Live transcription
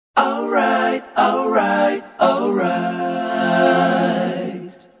alright.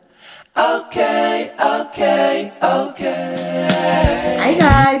 Okay. Hi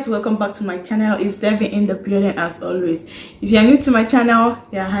guys, welcome back to my channel. It's Debbie in the building as always. If you're new to my channel,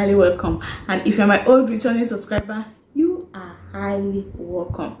 you're highly welcome. And if you're my old returning subscriber, you are highly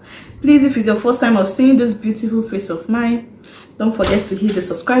welcome. Please, if it's your first time of seeing this beautiful face of mine, don't forget to hit the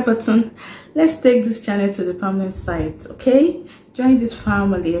subscribe button. Let's take this channel to the permanent site, okay? Join this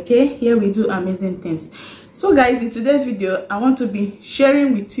family, okay? Here we do amazing things. So guys, in today's video, I want to be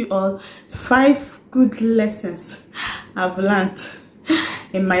sharing with you all 5 good lessons I've learned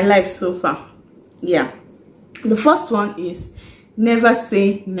in my life so far. Yeah, the first one is never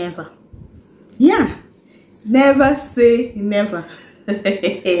say never. Yeah, never say never.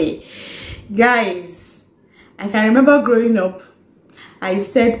 Guys, I can remember growing up, I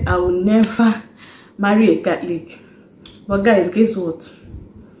said I will never marry a Catholic. But guys, guess what?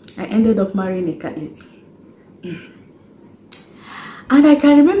 I ended up marrying a Catholic. And I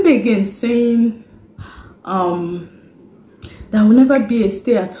can remember again saying that I will never be a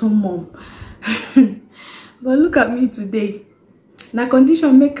stay-at-home mom. But look at me today. Na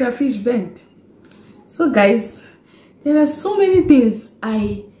condition make crayfish bend. So guys, there are so many things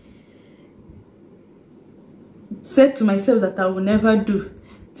I said to myself that I will never do.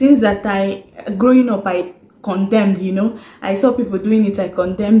 Things that growing up I condemned, you know. I saw people doing it, I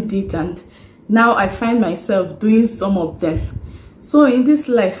condemned it, and now I find myself doing some of them. So in this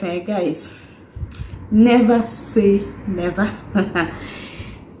life, guys, never say never.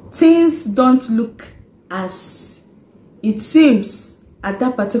 Things don't look as it seems at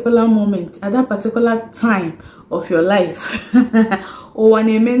that particular moment, at that particular time of your life. Or when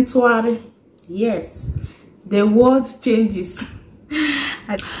a mentor, yes, the world changes.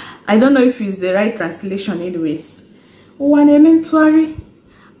 I don't know if it's the right translation anyways. When a mentor,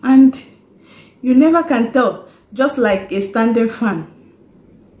 and you never can tell. Just like a standing fan,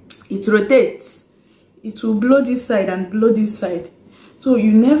 it rotates. It will blow this side and blow this side. So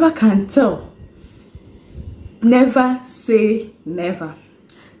you never can tell. Never say never.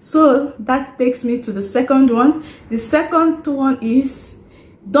 So that takes me to the second one. The second one is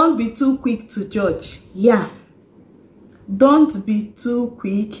don't be too quick to judge. Yeah. Don't be too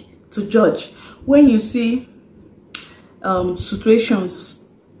quick to judge. When you see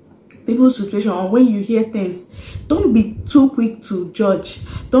people's situation, or when you hear things, don't be too quick to judge.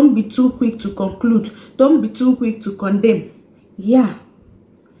 Don't be too quick to conclude. Don't be too quick to condemn. Yeah,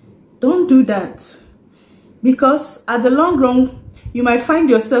 don't do that, because at the long run you might find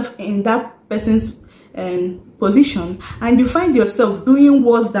yourself in that person's position, and you find yourself doing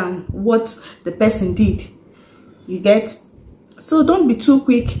worse than what the person did. You get? So don't be too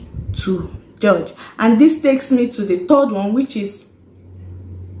quick to judge. And this takes me to the third one, which is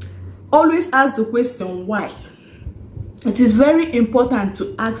always ask the question why. It is very important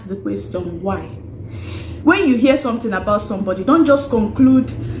to ask the question why. When you hear something about somebody, don't just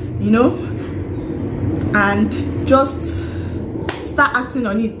conclude, you know, and just start acting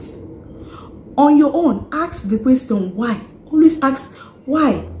on it. On your own, ask the question why. Always ask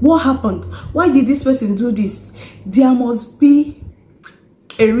why. What happened? Why did this person do this? There must be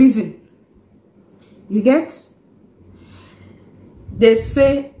a reason. You get? They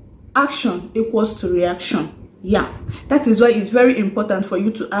say action equals to reaction. Yeah, that is why it's very important for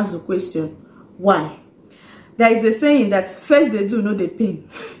you to ask the question why. There is a saying that first they do, no they pain.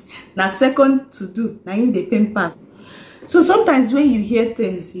 Now second to do, now in the pain pass. So sometimes when you hear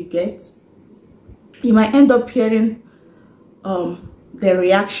things, you might end up hearing the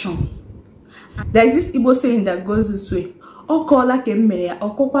reaction. There is this Igbo saying that goes this way: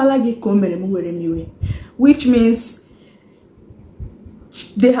 which means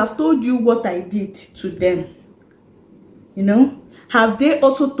they have told you what I did to them. You know, have they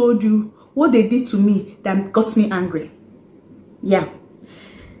also told you what they did to me that got me angry? Yeah,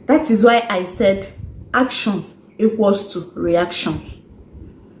 that is why I said action equals to reaction.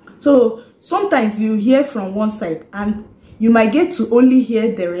 So sometimes you hear from one side and you might get to only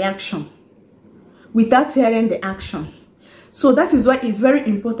hear the reaction without hearing the action. So that is why it's very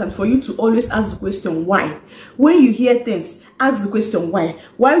important for you to always ask the question why. When you hear things, ask the question why.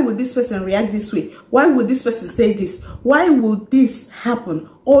 Why would this person react this way? Why would this person say this? Why would this happen?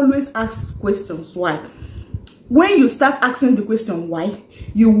 Always ask questions why. When you start asking the question why,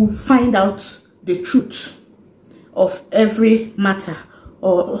 you will find out the truth of every matter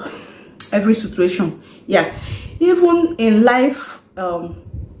or every situation. Yeah, even in life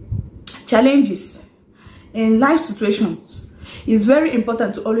challenges, in life situations, it's very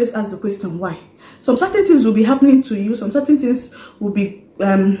important to always ask the question why. Some certain things will be happening to you, some certain things will be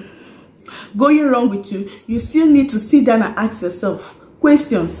going wrong with you, you still need to sit down and ask yourself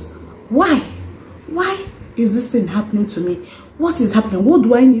questions. Why is this thing happening to me? What is happening? What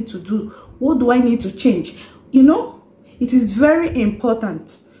do I need to do? What do I need to change? You know, it is very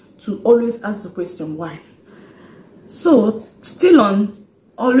important to always ask the question why. So still on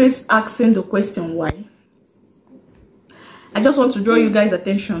always asking the question why, I just want to draw you guys'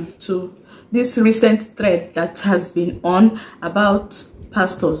 attention to this recent thread that has been on about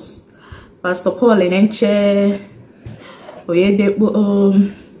pastors. Pastor Paul Enenche,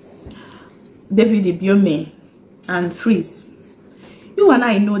 David Ibiome, and Freeze. You and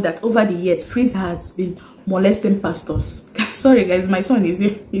I know that over the years, Freeze has been molesting pastors. Sorry guys, my son is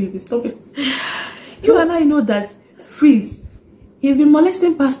here. He's disturbing. You and I know that Freeze, he's been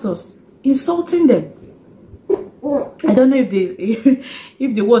molesting pastors, insulting them. I don't know if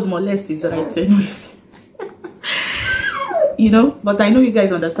the word molest is right anyways. You know, but I know you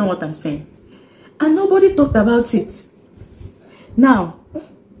guys understand what I'm saying. And nobody talked about it. Now,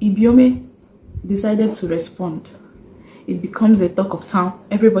 Ibiome decided to respond. It becomes a talk of town.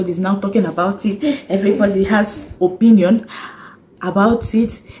 Everybody is now talking about it. Everybody has opinion about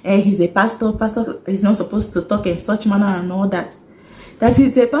it. And he's a pastor. Pastor is not supposed to talk in such manner and all that. That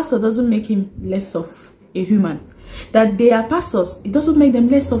he's a pastor doesn't make him less of a human. That they are pastors, it doesn't make them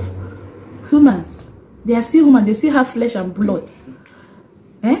less of humans. They are still human. They still have flesh and blood.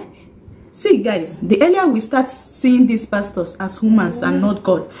 See guys, the earlier we start seeing these pastors as humans and not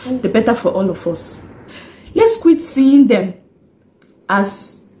God, the better for all of us. Let's quit seeing them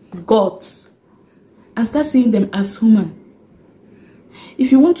as gods and start seeing them as human.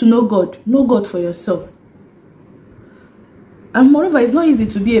 If you want to know God for yourself. And moreover, it's not easy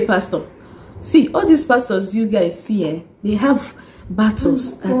to be a pastor. See, all these pastors you guys see, they have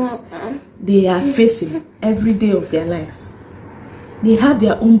battles that they are facing every day of their lives. They have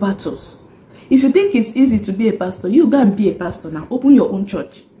their own battles. If you think it's easy to be a pastor, you go and be a pastor now. Open your own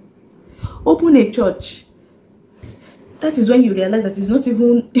church. Open a church. That is when you realize that it's not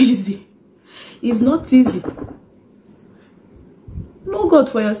even easy. It's not easy. Know God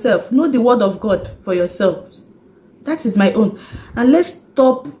for yourself. Know the word of God for yourselves. That is my own. And let's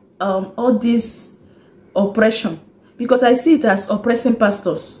stop all this oppression, because I see it as oppressing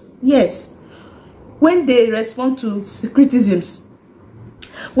pastors. Yes, when they respond to criticisms,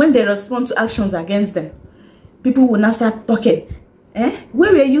 when they respond to actions against them, people will now start talking.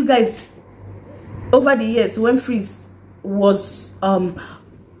 Where were you guys over the years when Freeze was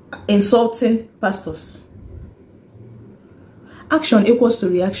insulting pastors? Action equals to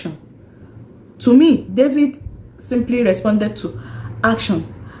reaction. To me, David simply responded to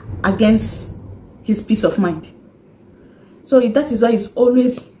action against his peace of mind. So that is why it's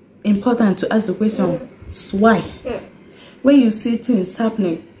always important to ask the question, why? When you see things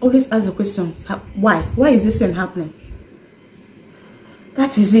happening, always ask the question, why? Why is this thing happening?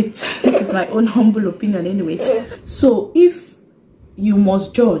 That is it. That is my own humble opinion anyways. So if you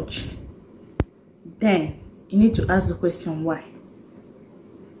must judge, then you need to ask the question, why?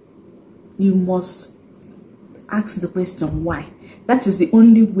 You must ask the question, why? That is the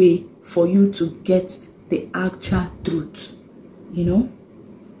only way for you to get the actual truth, you know.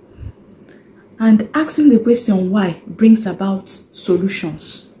 And asking the question why brings about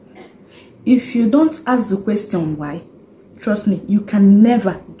solutions. If you don't ask the question why, trust me, you can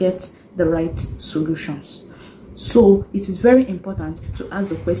never get the right solutions. So it is very important to ask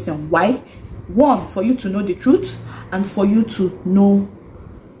the question why. One, for you to know the truth, and for you to know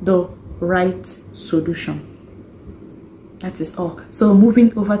the right solution. That is all. So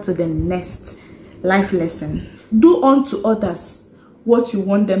moving over to the next life lesson. Do unto others what you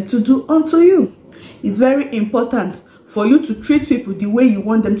want them to do unto you. It's very important for you to treat people the way you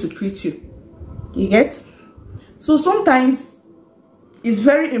want them to treat you. You get? So sometimes it's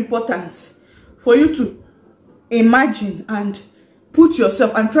very important for you to imagine and put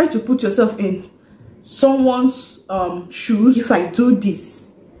yourself and try to put yourself in someone's shoes. If I do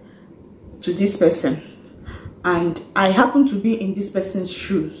this to this person and I happen to be in this person's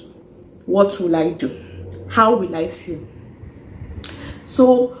shoes, what will I do? How will I feel?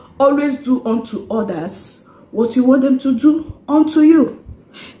 So always do unto others what you want them to do unto you.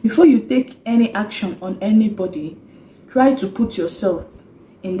 Before you take any action on anybody, try to put yourself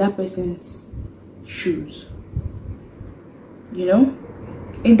in that person's shoes. You know,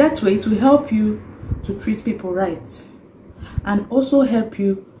 in that way it will help you to treat people right, and also help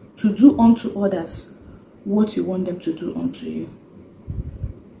you to do unto others what you want them to do unto you.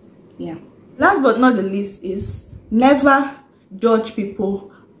 Yeah. Last but not the least is never judge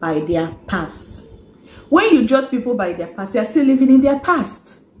people by their past. When you judge people by their past, they are still living in their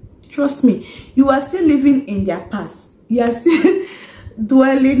past. Trust me, you are still living in their past. You are still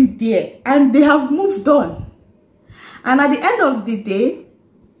dwelling there, and they have moved on. And at the end of the day,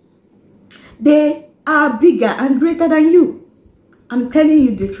 they are bigger and greater than you. I'm telling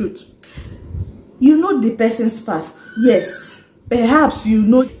you the truth. You know the person's past. Yes, perhaps you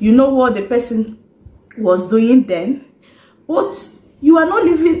know what the person was doing then, but you are not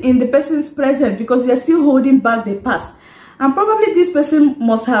living in the person's present because you are still holding back the past. And probably this person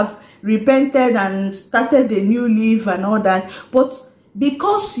must have repented and started a new life and all that, but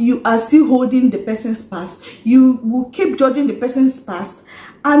because you are still holding the person's past, you will keep judging the person's past,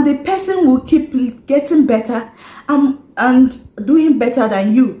 and the person will keep getting better and doing better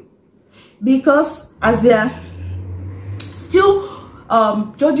than you, because as they are still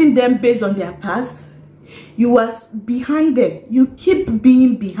judging them based on their past, you are behind them. You keep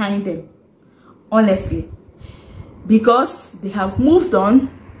being behind them, honestly, because they have moved on.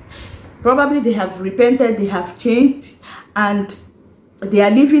 Probably they have repented, they have changed, and they are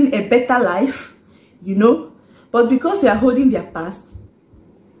living a better life, you know. But because they are holding their past,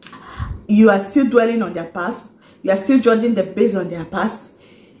 you are still dwelling on their past, you are still judging them based on their past.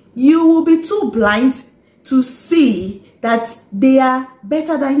 You will be too blind to see that they are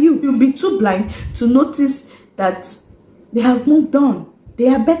better than you. You'll be too blind to notice that they have moved on. They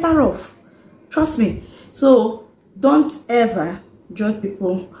are better off. Trust me. So don't ever judge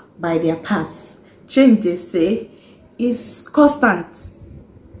people by their past. Change, they say, is constant.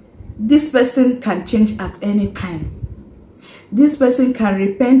 This person can change at any time. This person can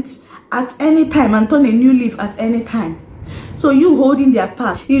repent at any time and turn a new leaf at any time. So you holding their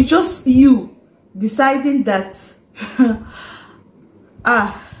past, it's just you deciding that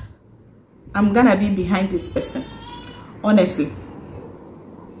I'm gonna be behind this person. Honestly,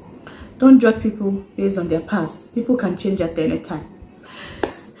 don't judge people based on their past. People can change at any time.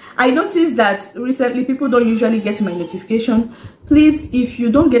 I noticed that recently people don't usually get my notification. Please, if you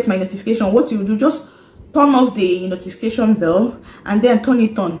don't get my notification, what you do, just turn off the notification bell and then turn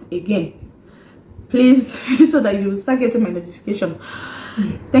it on again, please, so that you start getting my notification.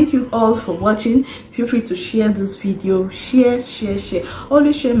 Thank you all for watching. Feel free to share this video. Share.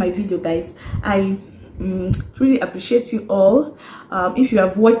 Always share my video, guys. I truly appreciate you all. If you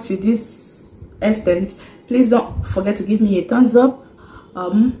have watched to this extent, please don't forget to give me a thumbs up,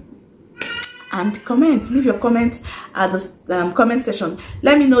 and leave your comments at the comment section.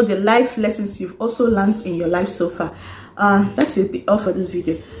 Let me know the life lessons you've also learned in your life so far. That should be all for this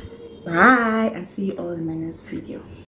video. Bye, and see you all in my next video.